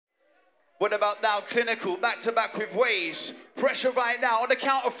What about now, Klinical, back to back with Waeys. Pressure right now, on the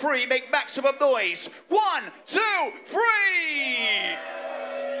count of 3, make maximum noise. 1, 2, 3!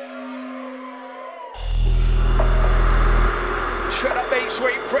 Shut up, bass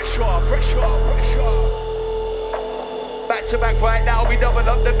rate, pressure. Back to back right now, we double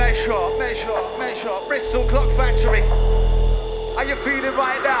up the measure. Bristol Clock Factory. How you feeling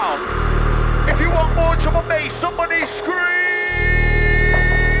right now? If you want more drum and bass, somebody scream!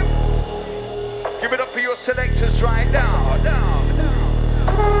 Give it up for your selectors right now.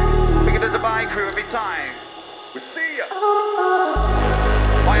 Big up the Dubai crew every time. We'll see ya.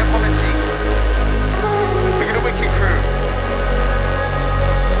 My apologies. Big up the Wicked crew.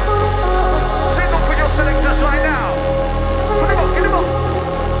 Signal for your selectors right now. Put them up, get them up.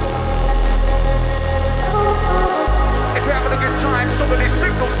 If you're having a good time, somebody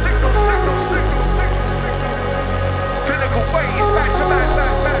signal. Klinical Waeys, back to back.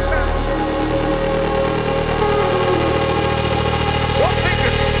 One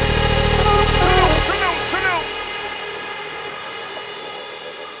fingers. Salute.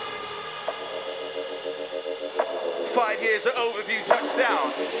 5 years of overview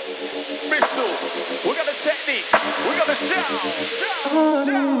touchdown. Bristol, we got the technique, we got the sound.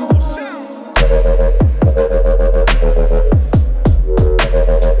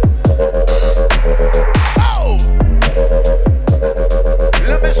 Oh!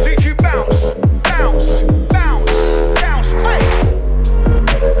 Let me see you bounce, hey!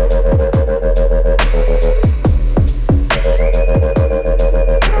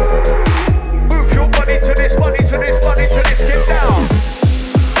 Move your body to this, get down.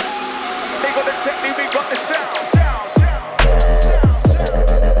 They got the technique, we got the sound.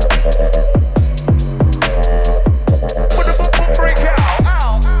 Put the boom break out.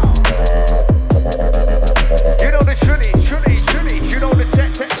 You know the trilly. You know the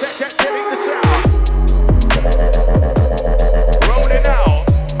tech, telling the sound. Rolling out.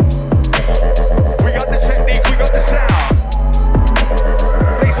 We got the technique, we got the sound.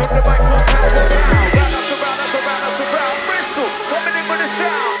 Bass on the mic, pull power down. Round after round. Bristol, coming in with the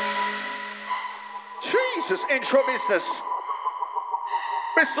sound. Jesus, intro business.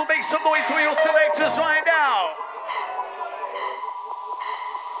 Bristol, make some noise for your selectors right now.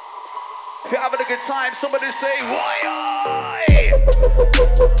 If you're having a good time, somebody say, why?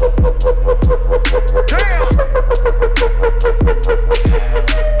 Damn!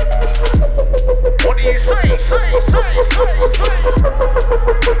 What do you say?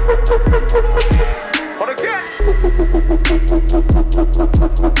 What again?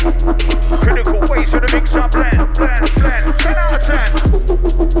 Klinical Waeys to the mix up, blend. 10 out of 10.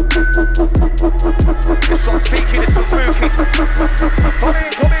 This one's peaky, this one's spooky.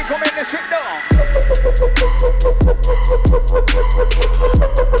 Come in, let's hit down.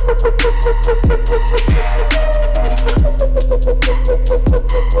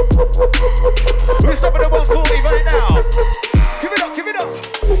 We're stopping at 140 right now. Give it up.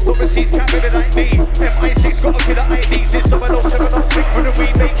 Overseas capital like me. MI6 got a killer ID. This 007 I'm sick for the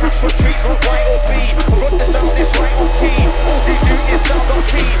weed. Make cash on trees, not white or B. Run the sound this right on key. All you do is sound on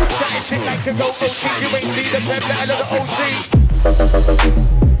key. Chatting shit like a go OT. You ain't see the pep better than the OC.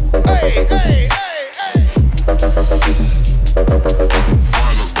 Hey.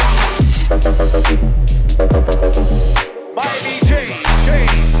 My DJ,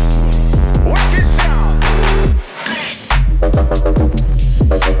 wicked sound.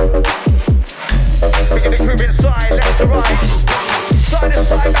 We're gonna groove inside, left to right, side to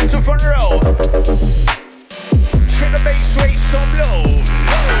side, back to front row. Trim the bass rate some low.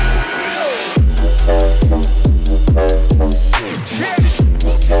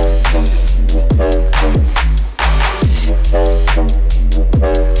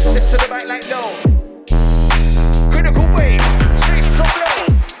 Sit to the back like no. Klinical Waeys, chase some low.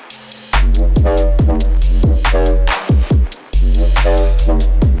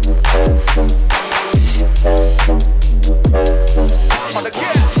 On the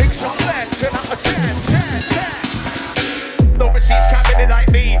gas, mix some blend, 10 out of 10. Overseas cabinet like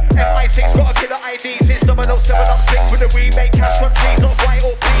me. MI6 got a killer ID. Since 007 I'm sick for the weed. Make cash from trees, not white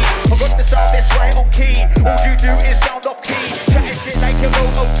or B. I got the sound this right on key. All you do is sound off key. Chatting shit like a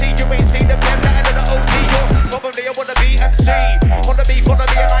low OT. You ain't seen the pen better than the OT. Probably I wanna be MC. Wanna be an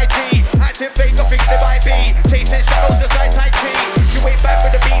IG. Activate nothing that might be. Chasing shadows just like Tai Chi. You ain't back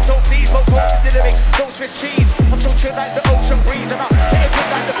with the beats, so please won't go to the lyrics. Don't Swiss cheese. I'm so chill like the ocean breeze. And I hit it good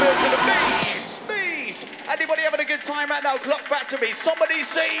like the birds in the bees. Anybody having a good time right now? Clock Factory. Somebody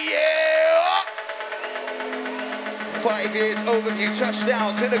say yeah. 5 years overview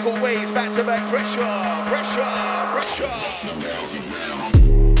touchdown. Klinical Waeys back to back. Pressure.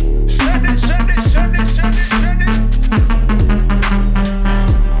 Send it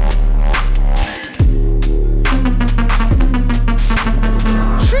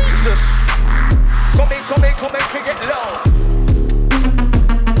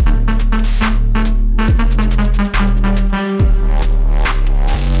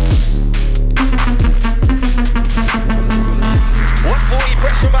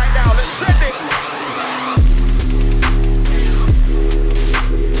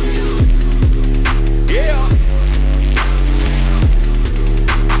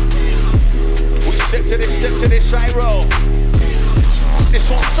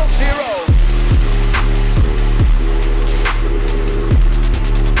Sub-Zero.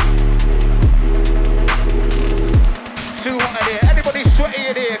 Too hot in here. Anybody sweaty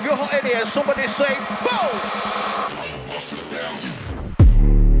in here? If you're hot in here, somebody say, boom!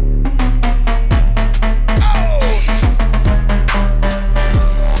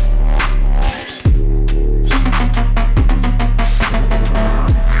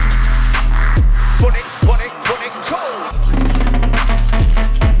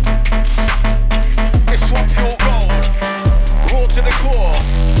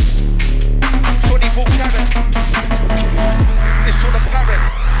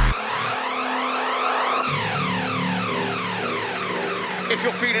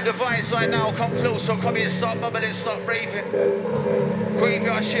 Right now, come closer, come in, start bubbling, start raving.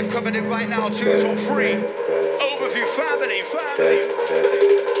 Graveyard shift coming in right now, 2 till 3. Overview, family.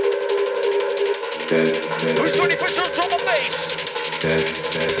 Who's ready for some drum and bass?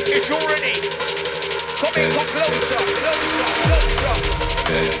 If you're ready, come in, come closer.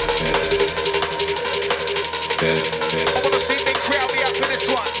 I wanna see big crowd react for this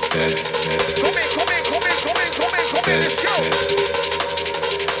one. Come in, let's go.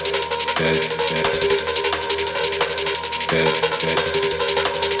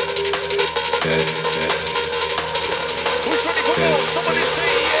 Who's ready for more? Somebody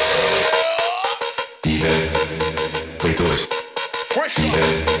say yeah! Play durch. Pressure!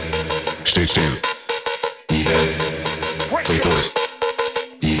 Steht still. Play durch.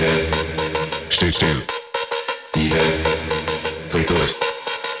 Steht still. Play durch.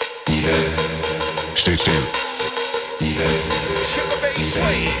 Steht still. Sugar bass,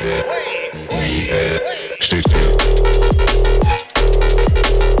 wait. Steht still.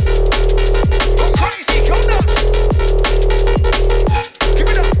 Go crazy, go nuts. Give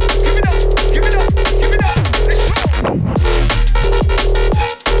it up. Let's go.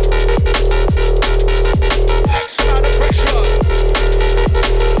 Next round of pressure.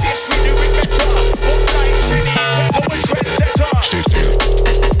 Yes, we do it better. One night, Jenny, always trendsetter. Steht still.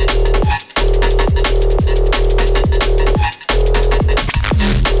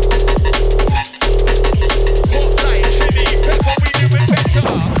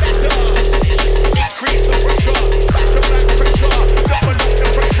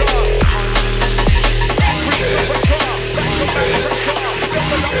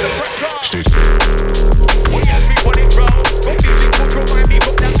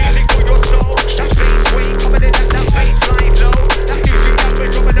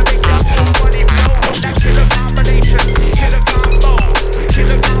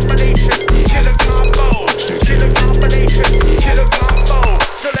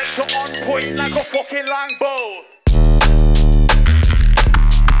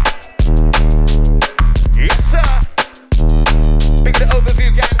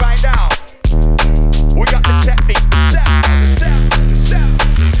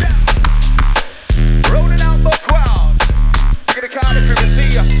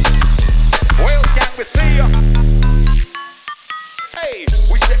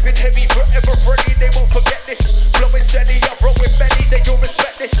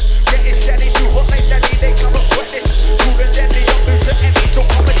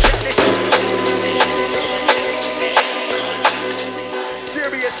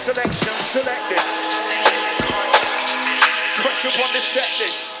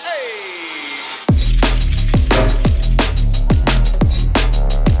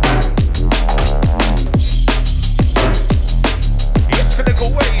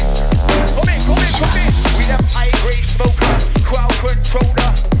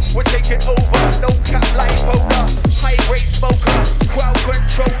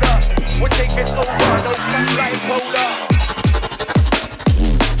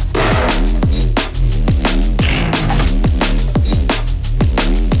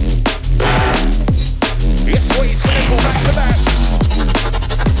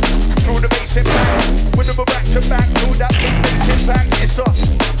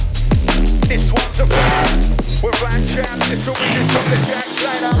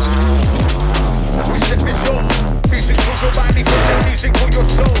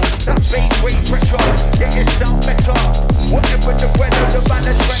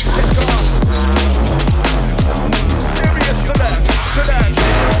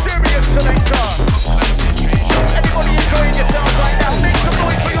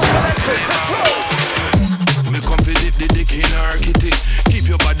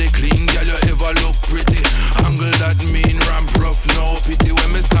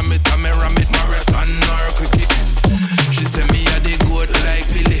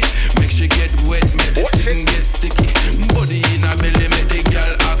 Body in a belly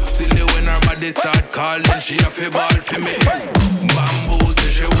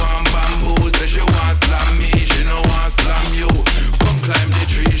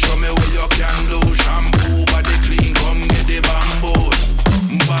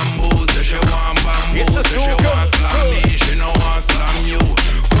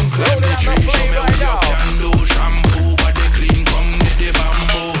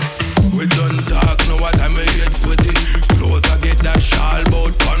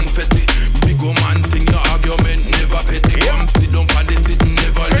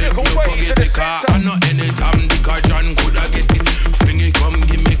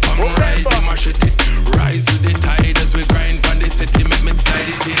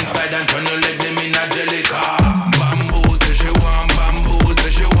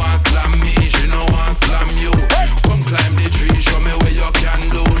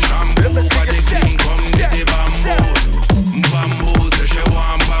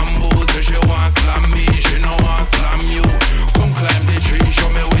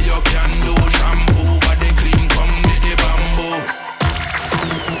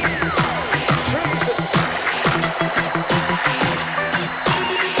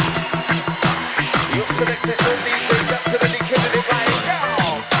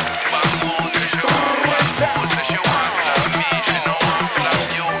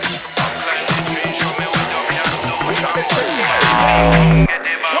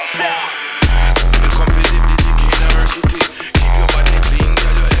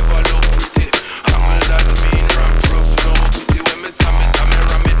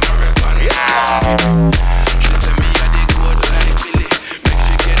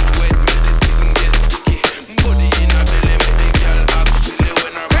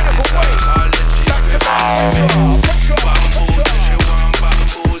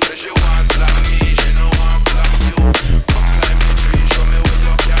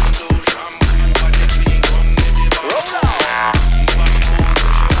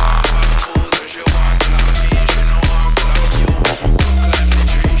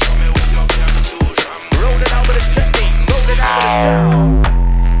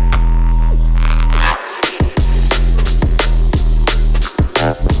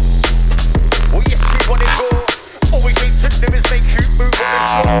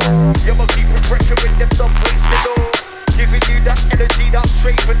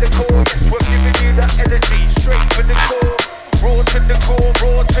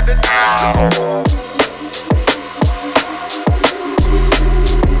raw to the next.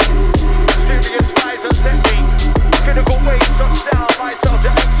 Serious rise and technique. Clinical Waeys, touchdown, myself the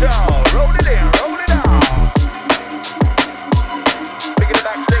XL. Roll it in, roll it out. Big in the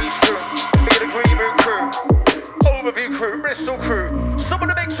backstage crew, big in the green room crew, overview crew, Bristol crew. Someone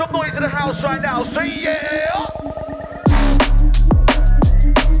to make some noise in the house right now, say yeah.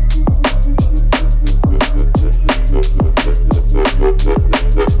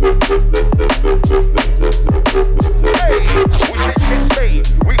 Hey, we set shit straight,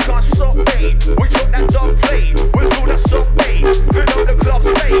 we can't stop mate. We drop that dog plate, with all that soft bass. Fill up the club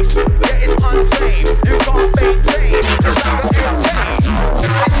space, yeah it's untamed. You can't maintain, just like a in pace.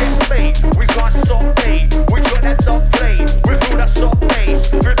 Set shit straight, we can't stop mate. We drop that dog plate, with all that soft bass.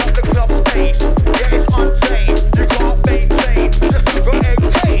 Fill up the club space, yeah it's untamed. You can't maintain, just like a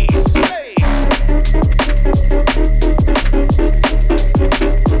in pace. Hey.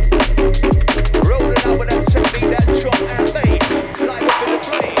 Rolling out with that technique, that drum and bass. Light up in the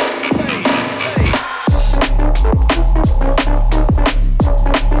place.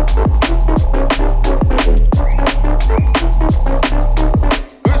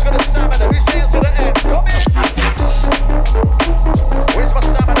 Who's gonna stamina? Who stands to the end? Come in. Where's my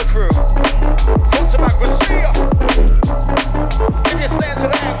stamina crew? Front to back, we'll see ya. If you stand to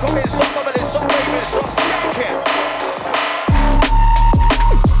the end, come in. Stop bubbling, stop waving, stop skanking.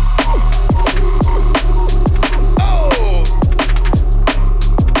 Oh!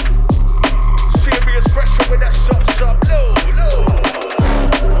 Serious pressure with that sub, low, low.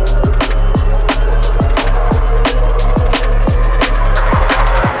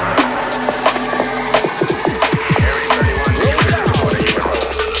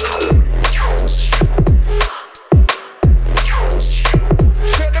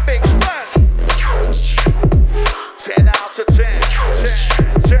 Turn the big span. 10 out of 10.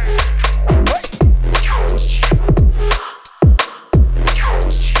 10. Wait.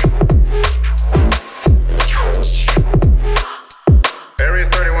 Aries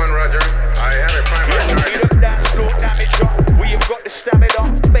 31, Roger. I have a primary We target. the dance floor damage up. We have got the stamina.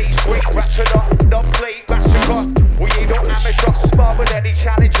 Bass weight ratchet up. Dub plate massacre. We ain't no amateur. Spar with any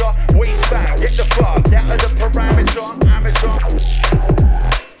challenger. Waistband, get the fuck out of the parameter. Amateur.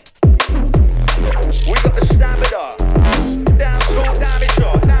 We got the stamina. Dance floor damage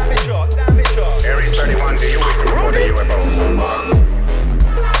up. Aries 31, do you wish to report a UFO?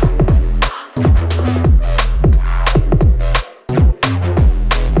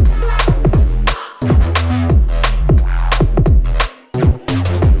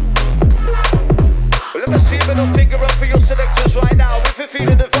 Let me see a middle finger up for your selectors right now. If you're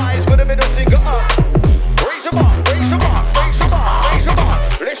feeling the vibes, put a middle finger up. Raise them up, raise them up, raise them up, raise them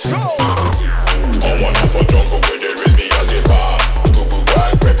up. Let's go. I wanna for jungle where there is me at the bar. Google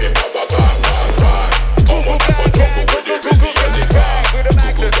gang, prepping papa bang bang bang. I wanna for jungle where there is me at the bar. With a Google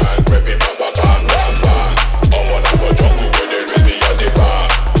magnet. gang, prepping papa bang bang bang. I wanna for jungle where there is me at the bar.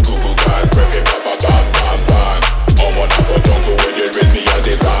 Google gang, prepping papa bang bang bang. I wanna for jungle where there is me at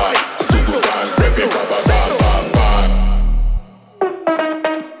the bar. Google gang, prepping papa bang bang bang.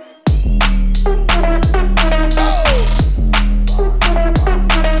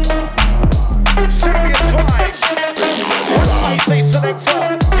 Serious vibes. When I say selector,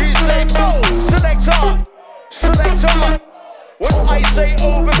 you say no. Selector, selector. When I say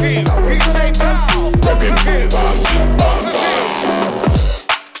overview, you say pow. Overview.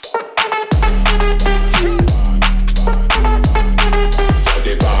 At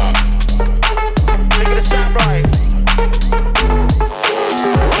the bar. Look at the sound right.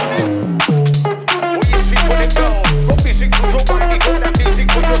 What you see when it go? Got music for your body, got that music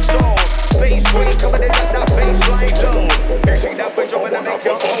for your soul. Bass weight coming in at that bass line low. You see that we're jumping and make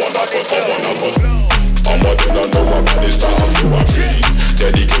your own body flow. I'm a dinner, no one man is not a few and free.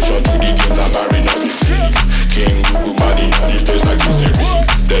 Dedication to the game, I'm married, not the freak. King Google money, not the place like history.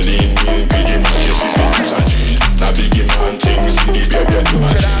 The lean, mean, pigeon, just see me use and cheese. Now biggie man things, see the baby, I do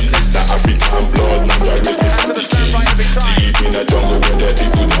my cheese. The African blood, now try raise me from the king. Deep in the jungle, where the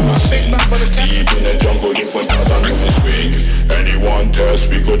people do my sing. Deep in the jungle, in front of and if swing. Anyone test,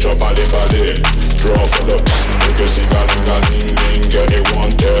 we go chop a limb. Draw for the make a sing a ling a ling ling.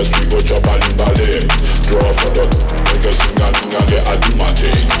 Anyone test, we go chop a limb. Draw for the make a sing a ling a get a do my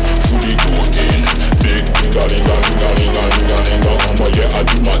thing. Fully go in, big ling a ling a ling a ling a ling a ling a hammer, yeah I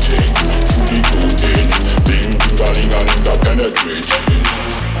do my thing. Fully go in, big ling a ling a penetrate.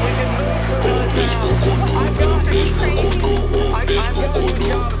 Oh, let's go kodo, oh, let's go kodo, oh, let's go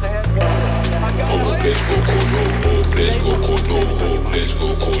kodo. Oh, let's go kodo, oh, let's go kodo, oh, let's go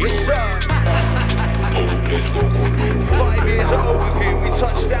kodo. Yes, sir. Oh, let's go kodo. here's an overview. We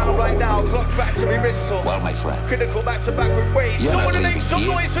touch down right now, Clock Factory, Bristol. Well, my friend, Clinical back to back with Waeys. you're Someone not to make leaving some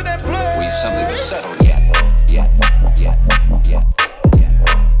here. noise for them, please. We've something to settle yet.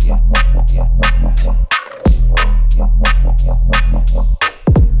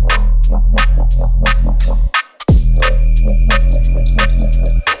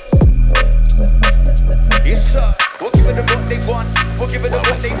 Yes, sir. We're giving them what they want. We're giving them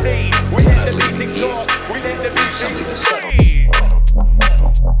what they need. We let the music talk. We let the music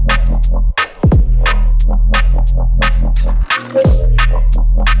breathe.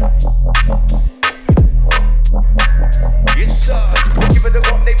 Yes, sir. We're giving them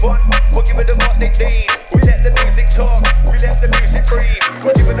what they want. We're giving them what they need. We let the music talk. We let the music breathe.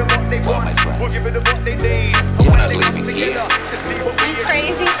 We're giving them what they want. We're giving them what they need. And You're when not they come leaving together here. to see what we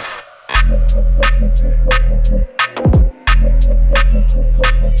Crazy.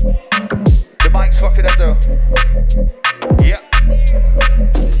 The mic's fucking up though. Yeah.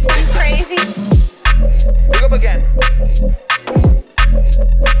 Crazy. Look up again.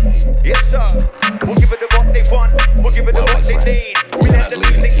 Yes, sir. We'll give it them what they want. We'll give it them what they need. We let the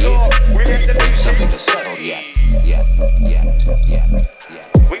music talk. We let the Something to music. settle yet.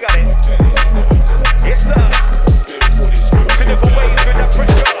 We got it. Yes, sir.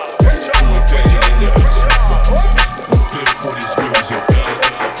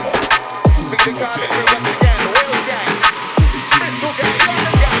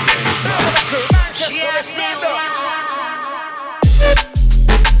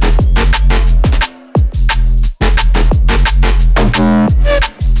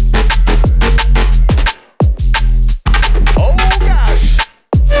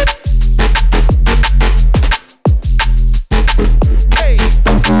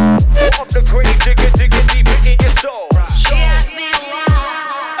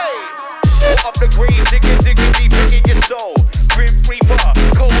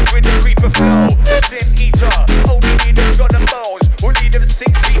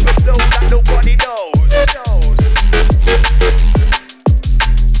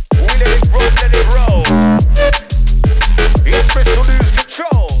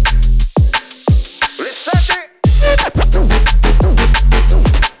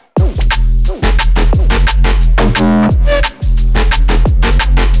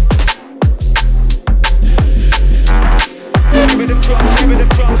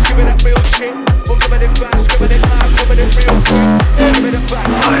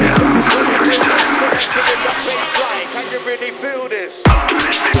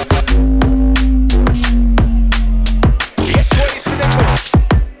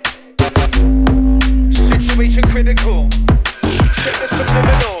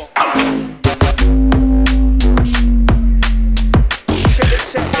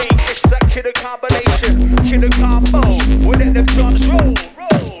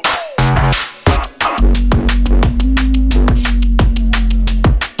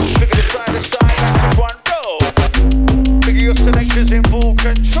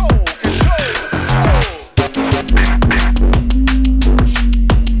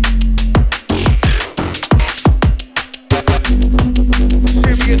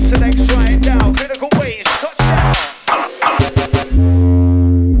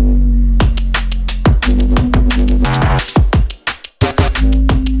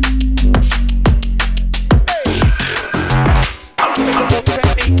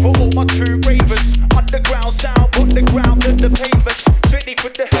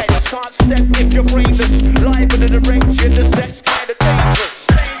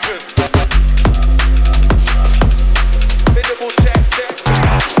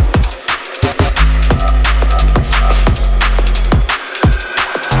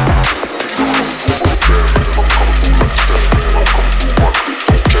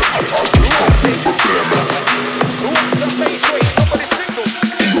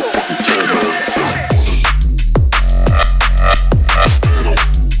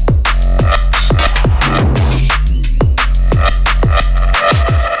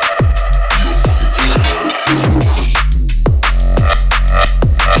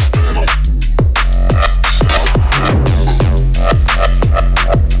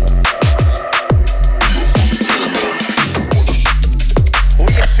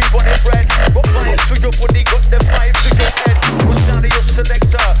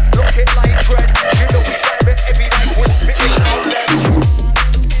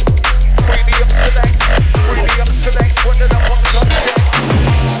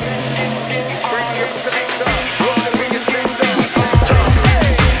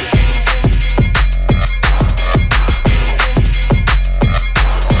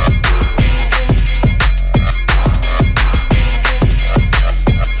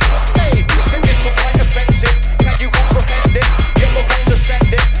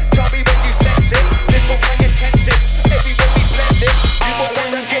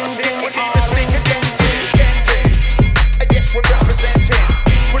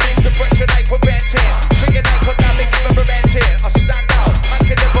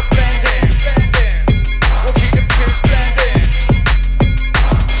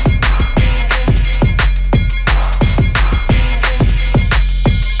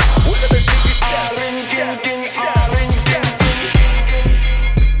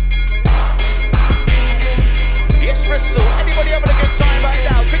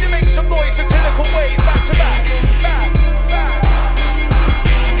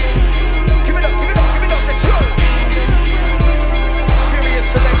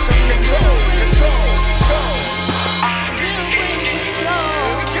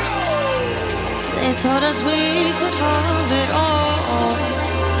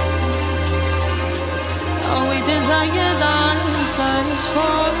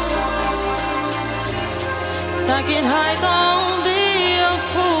 Stack it high, don't be a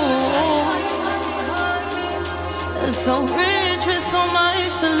fool. It's so rich with so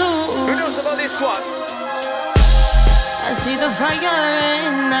much to lose. Who knows about this one? I see the fire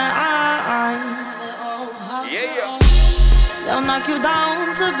in their eyes. Yeah. They'll knock you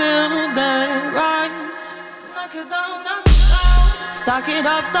down to build their rise. Knock you down, knock you down. Stock it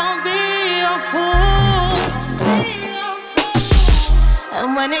up, don't be a fool.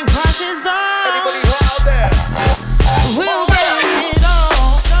 And when it crashes down, Anybody out there? we'll burn it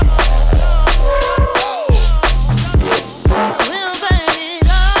all. We'll burn it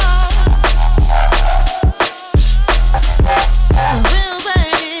all. We'll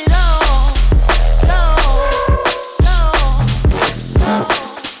burn it all. No.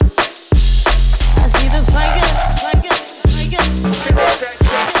 I see the fire.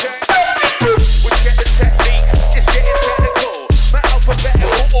 We get the technique, it's getting technical. My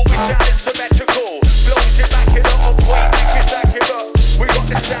alphabetical, always sounding symmetrical. Blows it back it up, point, make it stack it up. We got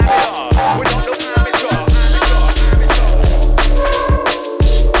the stamina, we don't know amateur.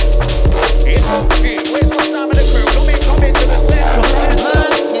 It's all for you, where's my stamina crew? Come into the center.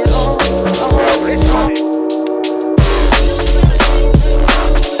 Let's run it.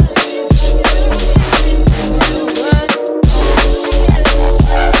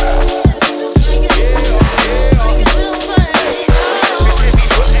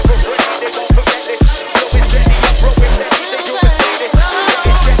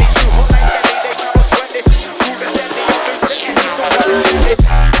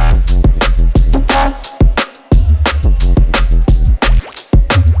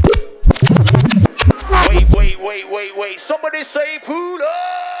 Wait, somebody say pull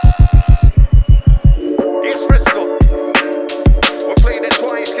up. It's Bristol. We're playing it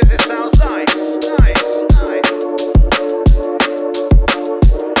twice because it sounds nice.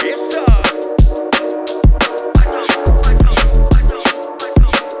 Yes, sir.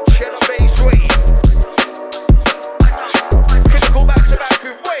 Cheddar bass rate. Clinical back to back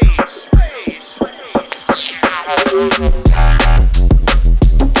with Waeys.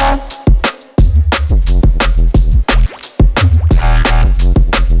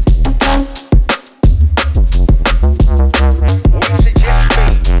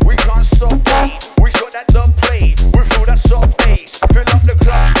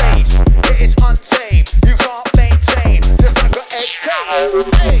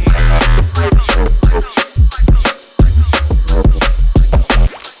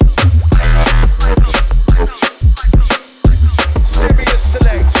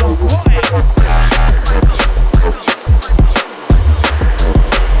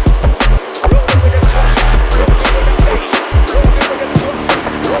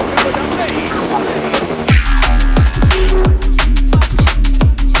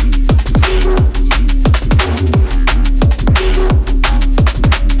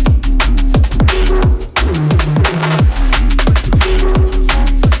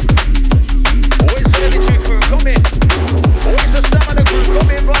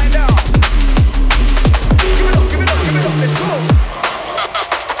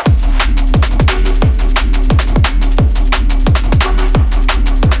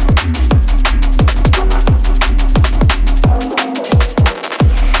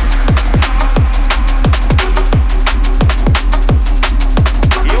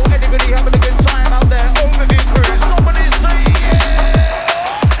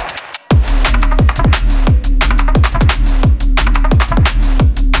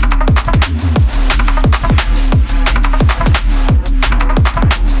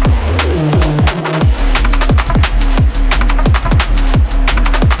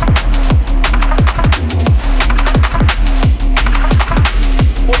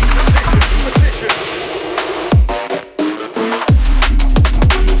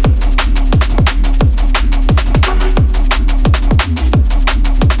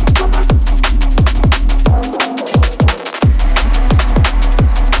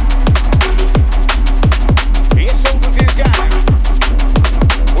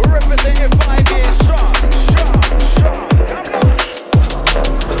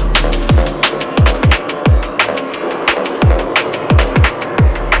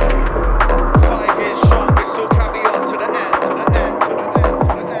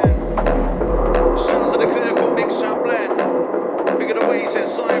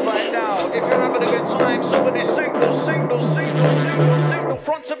 Signal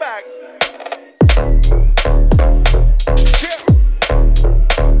front to back.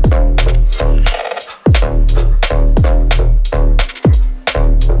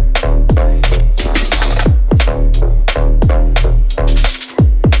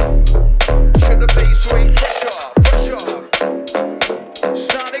 To the bass rate pressure.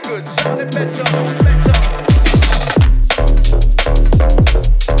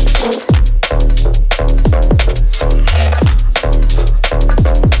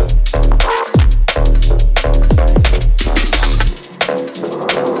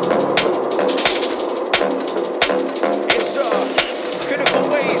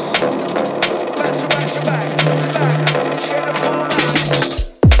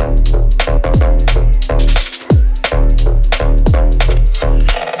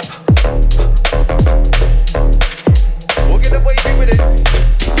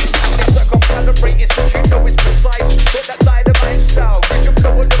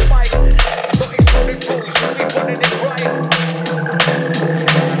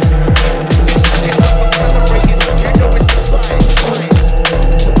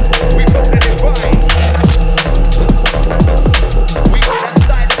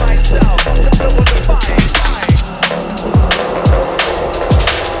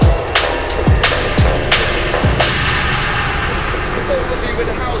 you in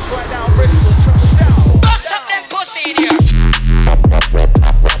the house right now, Bristol, touchdown. Bust up them pussy in here.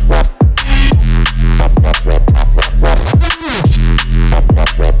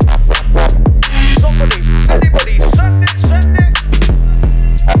 Somebody, anybody, send it, send it.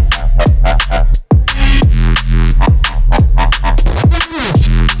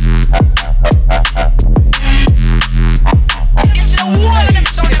 It's the one of them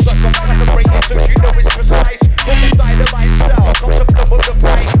songs. It's like I'm trying to break it so you know it's precise. From the dynamite style, come the club of the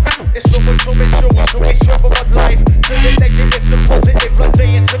mic. It's not what you're sure, so we swear of my life. To the negative, the positive, like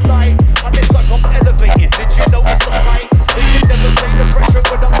day and tonight. And it's like I'm elevated, did you notice the height? They can never take the pressure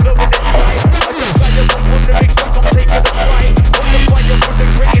when I'm blowing this light. I just got you up on the mix like I'm taking a flight. On the fire for the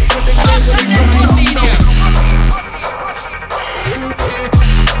greatest, for the Bust up them pussy in here.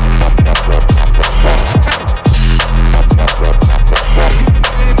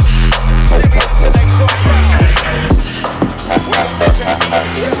 serious selection now. We got the technique,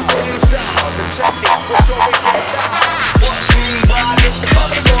 the sound, the technique, we're showing right now.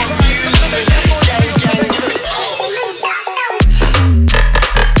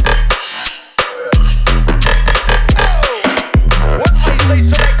 What I say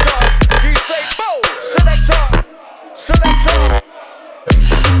selector, you say bow, selector, selector.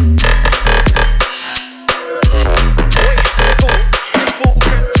 Waeys, full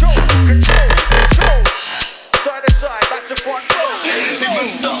control. Side to side, back to front, go.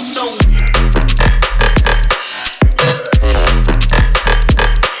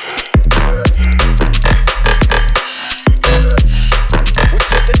 Which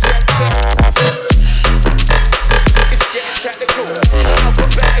is the chapter? It's getting technical,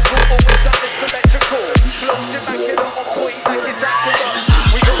 alphabetical, always up, it's symmetrical. Flows it back it up on point like it's accurate.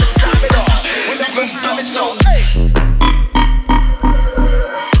 We gotta snap it up, we never have it so. Hey!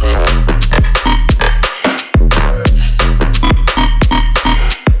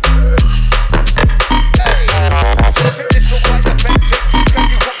 Just fit this look quite offensive. Can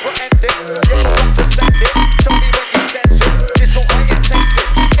you comprehend it? You don't want to send it. Tell me when you sense it. This all high intensive.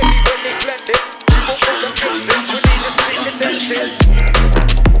 Anywhere they blend it, you won't want to mix it. We need to stick it dented.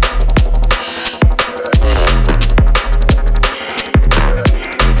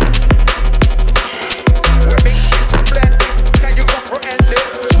 We mix it, blend it. Can you comprehend it?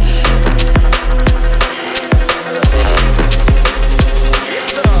 Yes,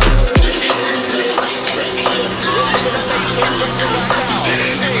 sir.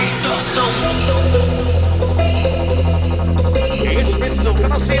 It's Bristol,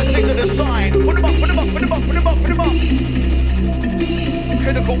 can I see a sing to the sign? Put them up, put them up, put them up, put them up, put them up.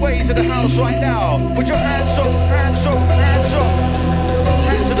 Clinical Waeys in the house right now. Put your hands up, hands up, hands up.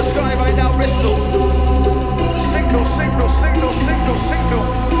 Hands to the sky right now, Bristol. Signal, signal, signal, signal, signal.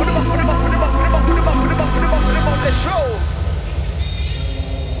 Put them up, put them up, put them up, put them up, put them up, put them up, put them up, put them up. Let's roll.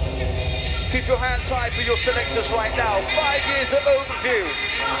 Keep your hands high for your selectors right now. 5 years of overview.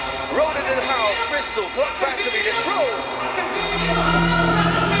 Rolling in the house, Bristol, Clock Factory, let's roll.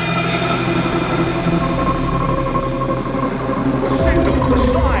 A signal, a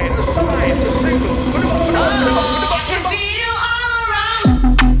sign, a sign, a signal. Put them up, put them up, put them up, put them up, put them up.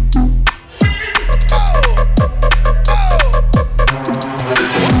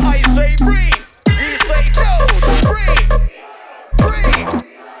 What I say breathe, you say no, breathe, breathe.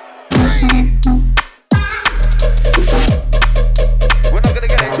 We're not gonna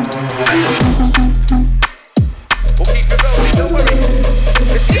get it. We'll keep it rolling, don't worry.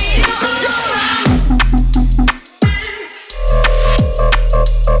 Let's go, let's go.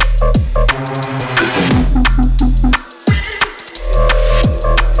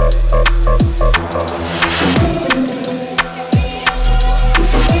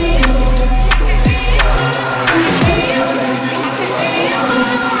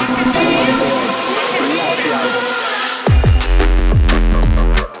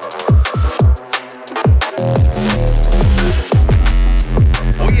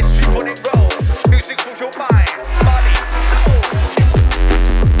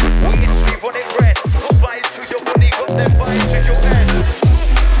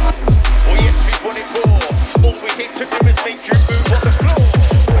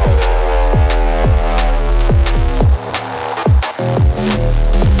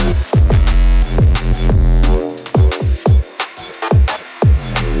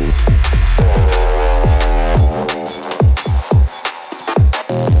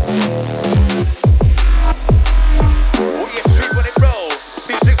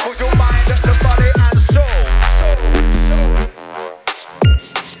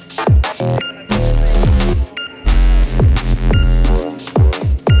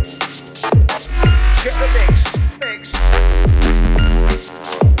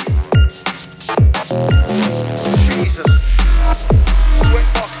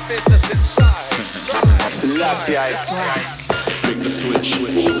 Flick the switch.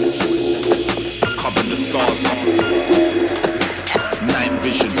 Cover the stars. Night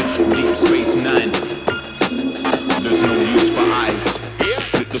vision. Deep Space Nine. There's no use for eyes.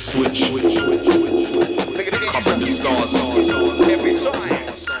 Flick the switch. Cover the stars. Every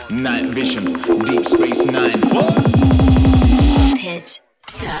time. Night vision. Deep Space Nine. Pitch.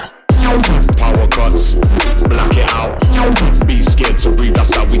 Power cuts, black it out. Be scared to breathe,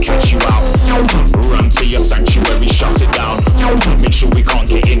 that's how we catch you out. Run to your sanctuary, shut it down. Make sure we can't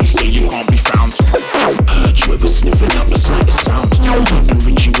get in, say you can't be found. Urge where we're sniffing out the slightest sound. And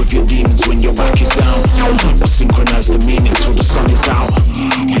reach you with your demons when your back is down. Or synchronize the meaning till the sun is out.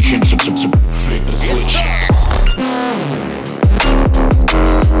 We came to flick the switch.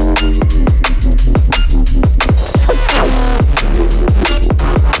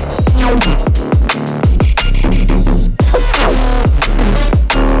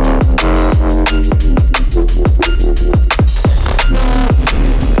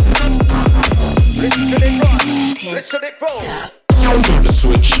 Listen it roll. Flip the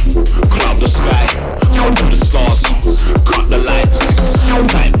switch, cloud the sky, cover the stars, cut the lights,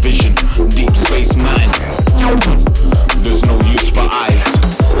 night vision, deep space nine. There's no use for eyes.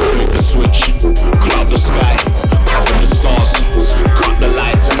 Flip the switch, cloud the sky, cover the stars, cut the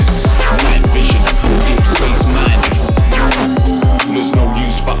lights, night vision, deep space nine. There's no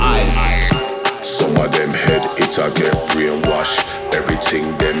use for eyes. Some of them head it a get brainwashed.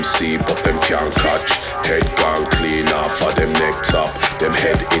 Everything them see but them can't catch. Head gone clean off of them neck top. Them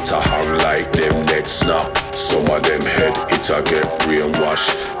head it a hang like them neck snap. Some of them head it a get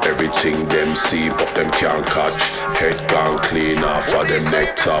brainwashed. Everything them see but them can't catch. Head gone clean off of them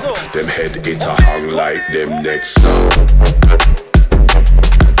neck top. Them head it a hang like them neck snap.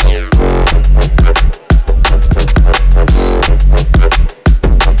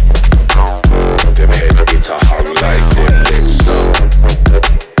 Them head it a hang like them neck snap.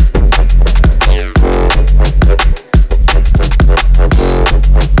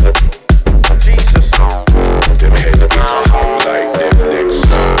 Jesus. Them head it a hang like them neck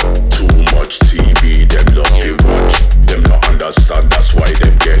snap. Too much TV, them love you watch. Them not understand, that's why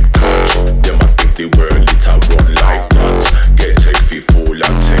them get catch. Them a think the world it a run like that. Get take fi fool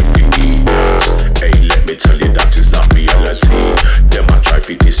and take fi eat that. Hey, let me tell you that is not reality. Them a try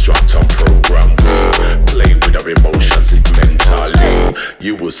fi distract and program we. Play with our emotions, it mentally.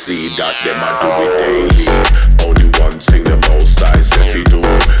 You will see that them a do it daily. Only one thing the most I say fi do.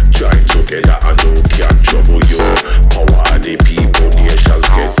 Join together and no can trouble you. Power of the people, nations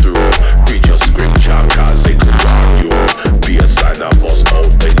get through. We just scream cause it could run you. Be a sign of us out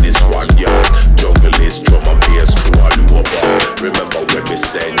in this one yard. Jungle is drum and bass crew all over. Remember when we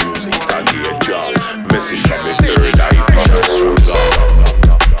say music and the job. Message from the third eye, vision stronger.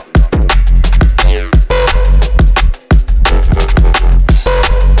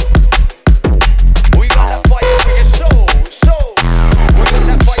 We got that fire for your soul, soul. We got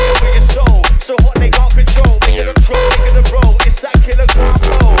that fire for your soul. So what they can't control, making them troll, making them roll. It's that killer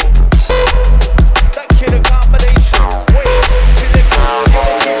combo, that killer combination. Ways to live on,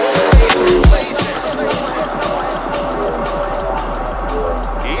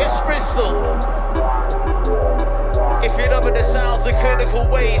 yes, Bristol. If you're loving the sounds of Klinical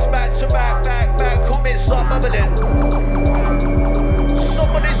Waeys, back to back, back, back, comments start bubbling.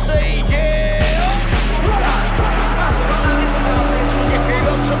 Somebody say yeah. If you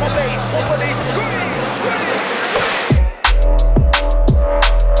look to my bass, somebody scream, scream, scream.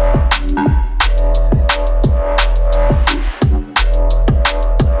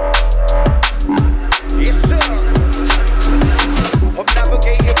 Yes, sir. I'm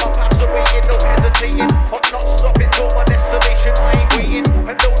navigating my paths, awaiting, no hesitating. I'm not stopping till my destination. I ain't waiting,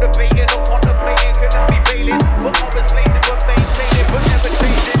 and no debating, no contemplating. Can I be bailing for others blazing, but maintaining, but never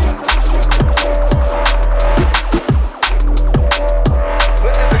changing.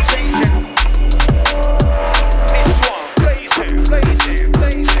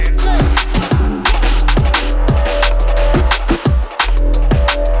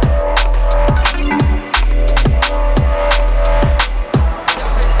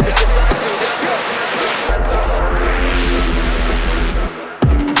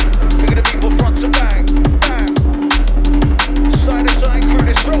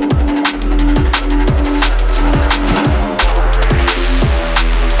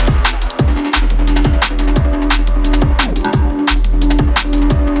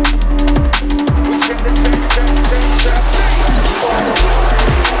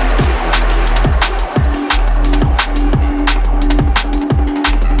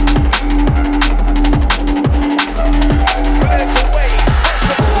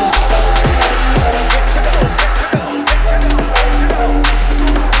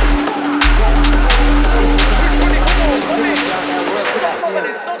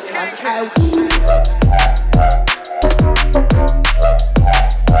 so skanky.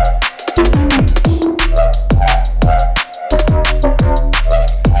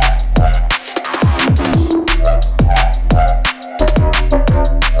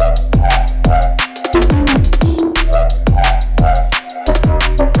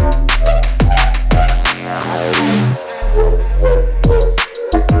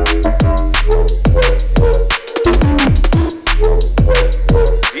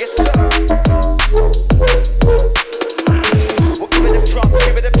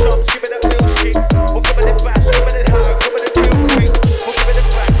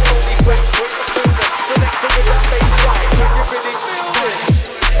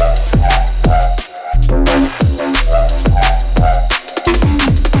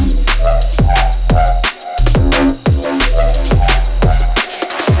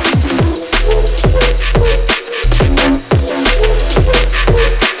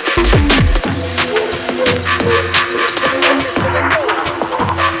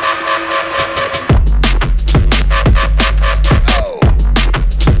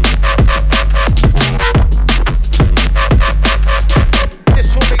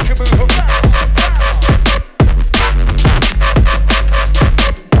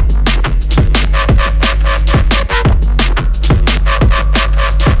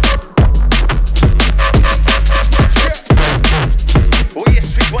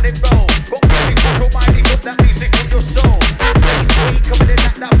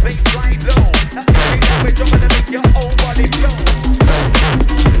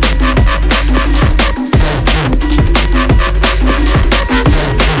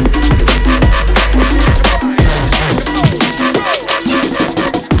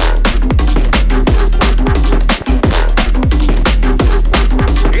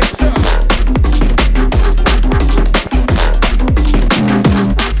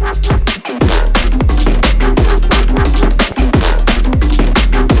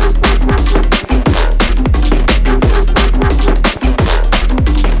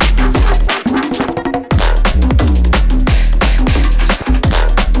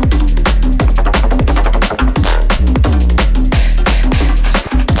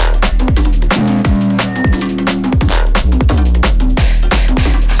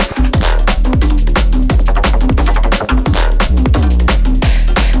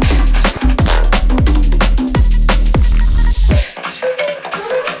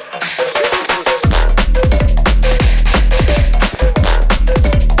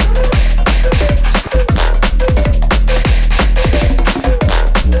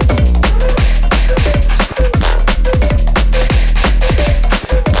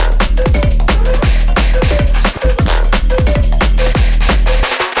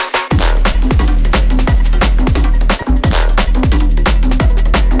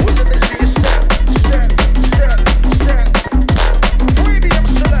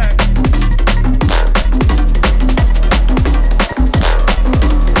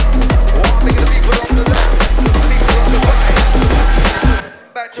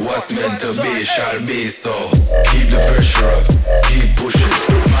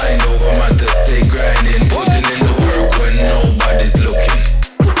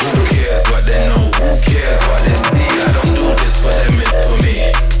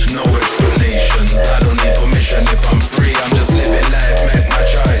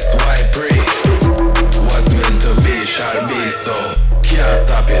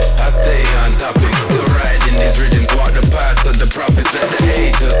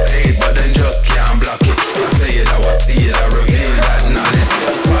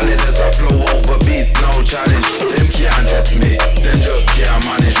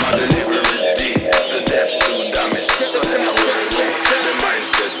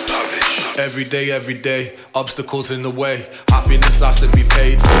 Every day, obstacles in the way. Happiness has to be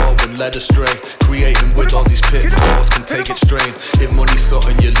paid for when led astray. Creating with all these pitfalls can take it strain. If money's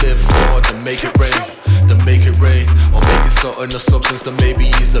something you live for, then make it rain. Then make it rain. Or make it something, a substance to maybe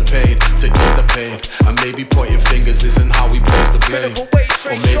ease the pain. To ease the pain. And maybe pointing fingers isn't how we place the blame.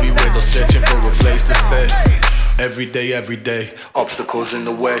 Or maybe we're just searching for a place to stay. Every day, obstacles in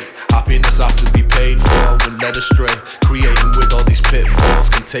the way. Happiness has to be paid for when led astray. Creating with all these pitfalls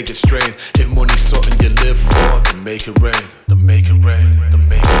can take it strain. If money's something you live for, then make it rain. Then make it rain. Then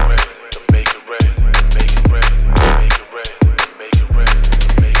make it rain. Then make it rain. Then make it rain. Then make it rain. Then make it rain.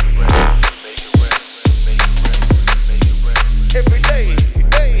 Then make it rain. Then make it rain. Then make it rain. Every day,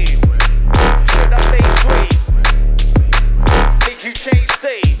 should that bass sweet? Make you change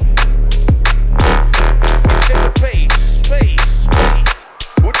state. The pace.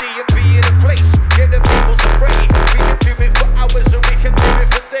 We'll D&B in a place. Get the people to brave. We can do it for hours or we can do it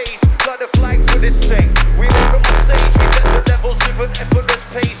for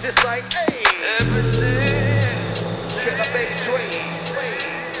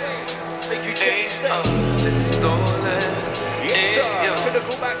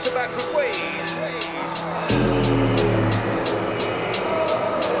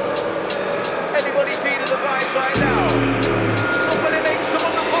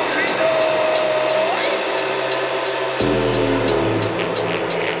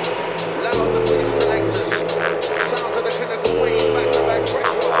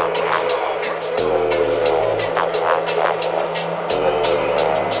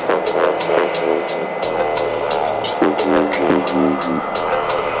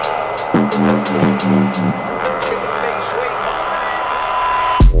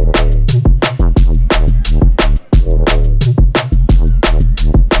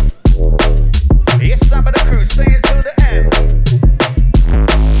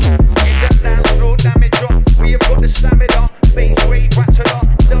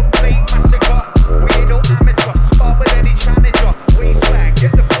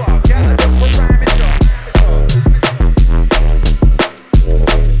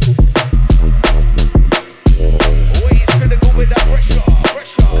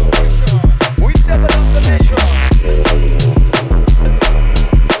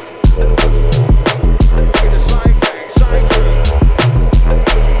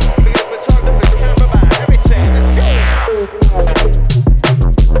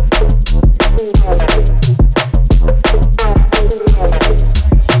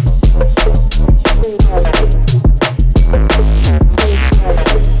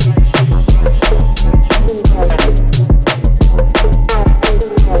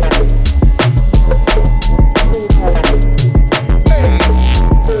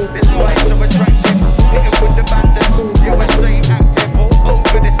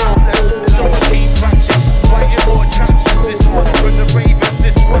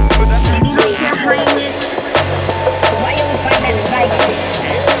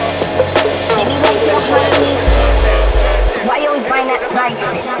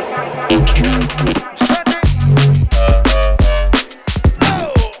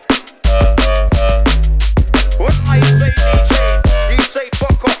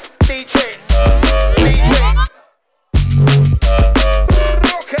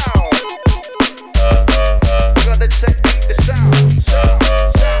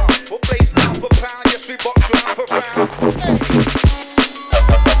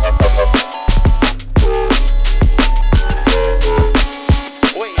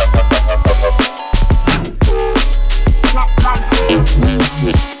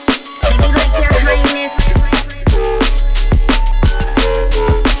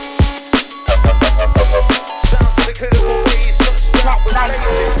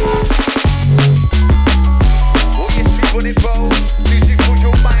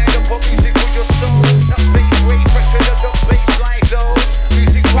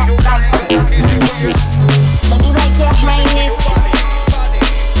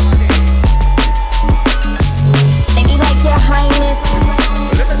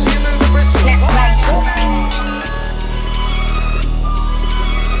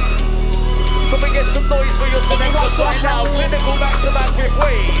Clinical back to back with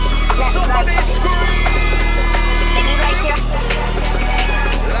Waeys. Somebody scream!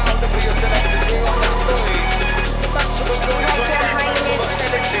 Louder for your selectors, we want that noise. Maximum noise right now, maximum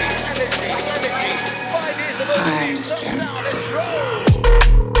energy. 5 years of opening, touchdown, let's roll!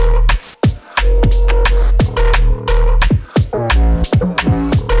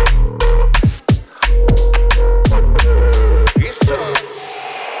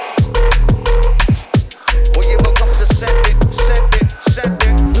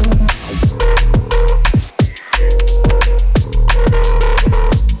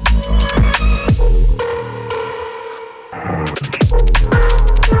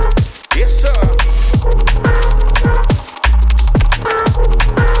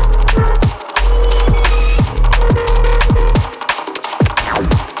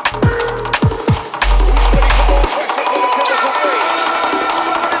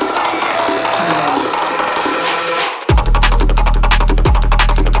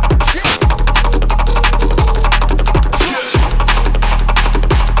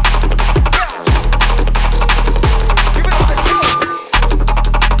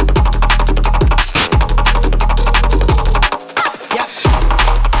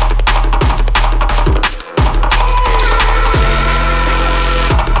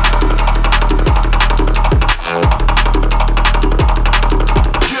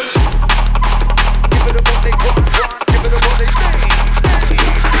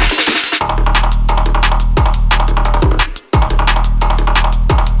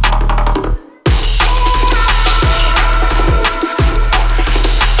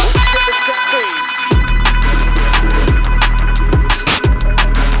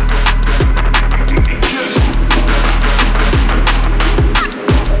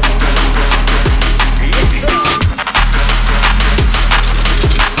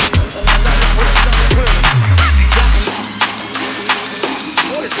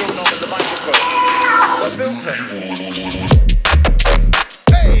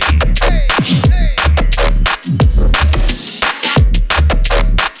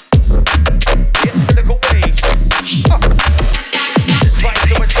 Yes, clinical Waeys. This vibe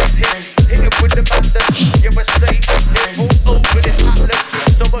so attractive. Hit it with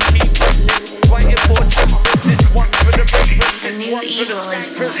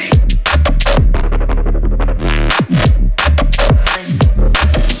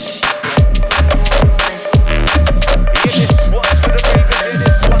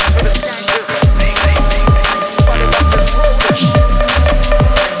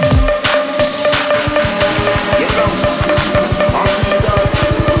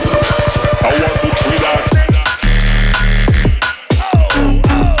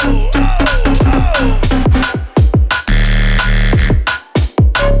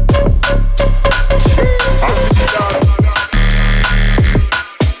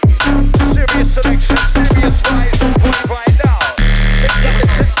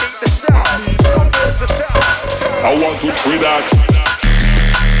tree that.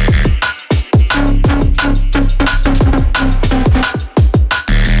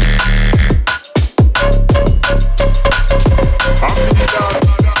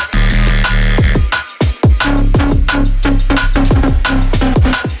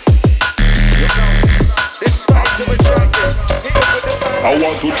 I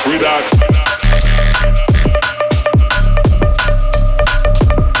want to tree that.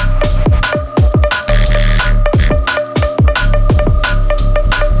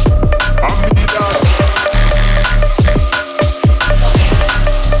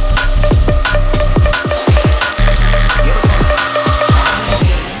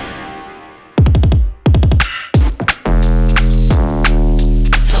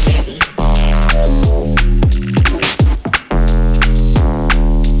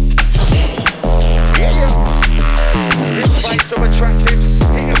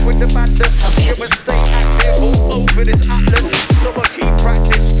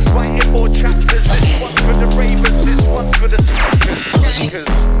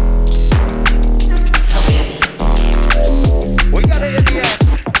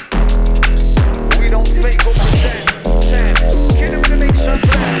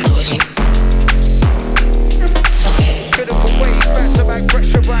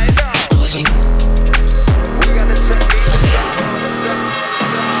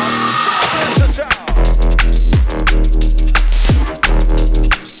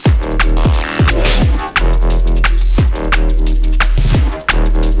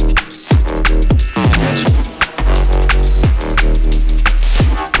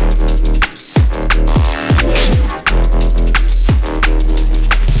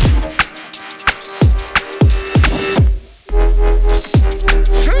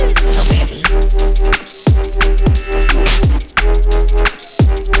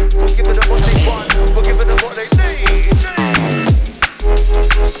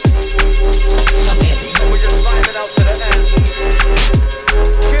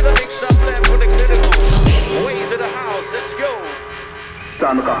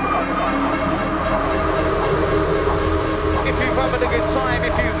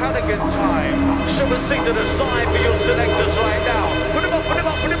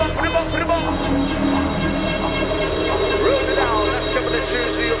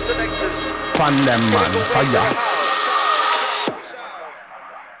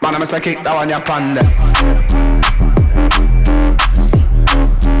 Man, I must have kicked that one, your panda.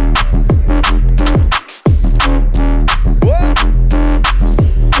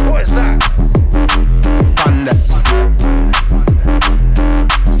 What is that? Panda.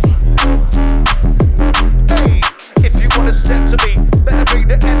 Hey, if you wanna step to me, better bring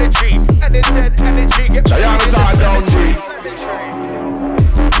the energy, and in that energy get so y'all start down trees.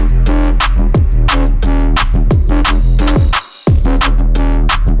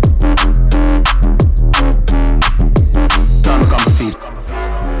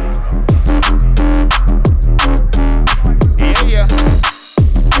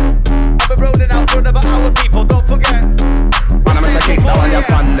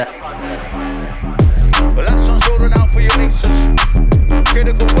 Well, that song's rolling out for your mixers.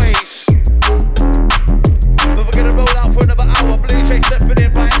 Critical Waeys. But we're gonna roll out for another hour. Blue J stepping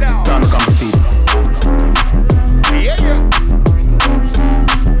in right now. Time to come to feed. Yeah, yeah.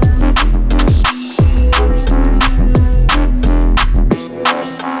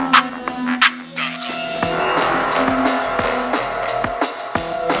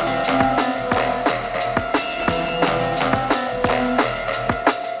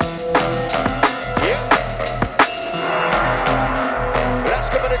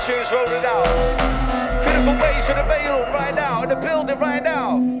 Tunes rolling out. Critical Waeys in the building right now. In the building right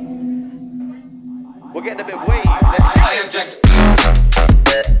now. We're getting a bit wavy. Let's see. I object.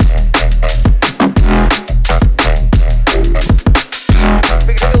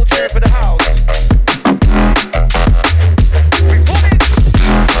 Big little tune for the house. We want it.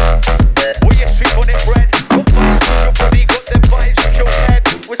 Oh yes, we want it, Brent. Got vibes with your body, got them vibes with your head.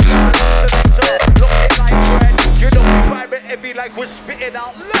 We're standing on selector, lock it like dread. You know we vibrate heavy like we're spitting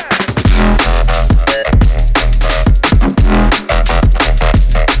out loud.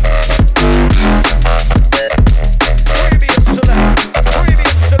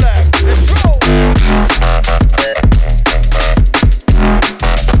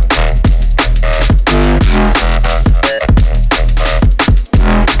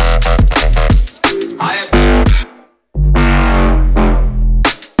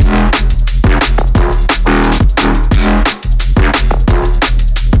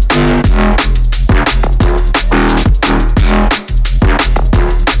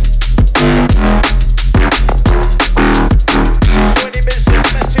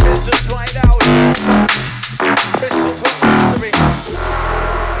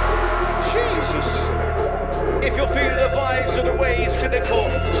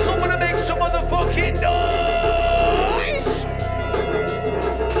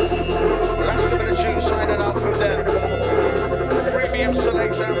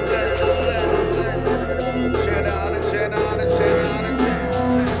 out of 10, out of 10, out of 10.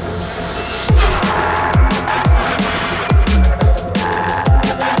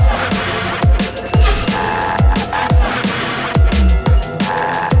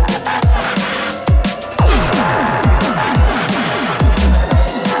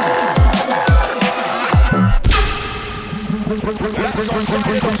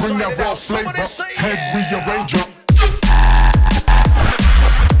 Bring that raw flavor, head rearranger.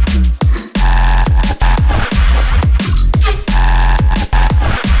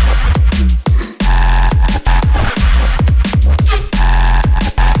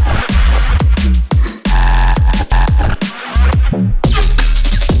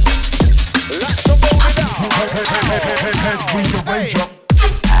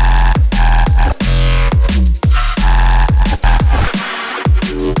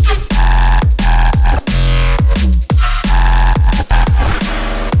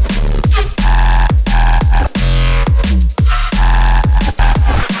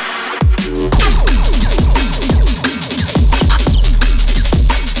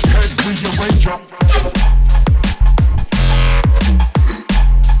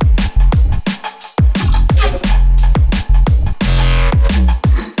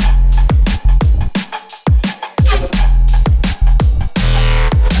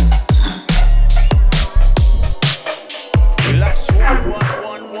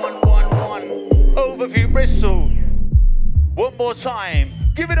 Bristol. One more time.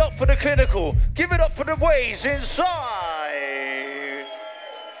 Give it up for the Klinical. Give it up for the Waeys inside.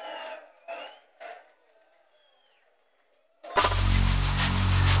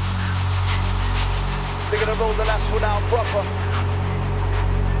 They're gonna roll the last one out proper.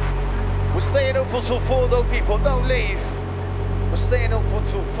 We're staying open till 4 though, people. Don't leave. We're staying open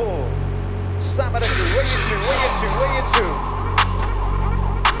till 4. Stamina crew. Where you to? Where you to? Where you to?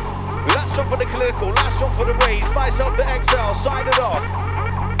 Last one for the Klinical, last one for the Waeys. Myself, the XL, sign it off.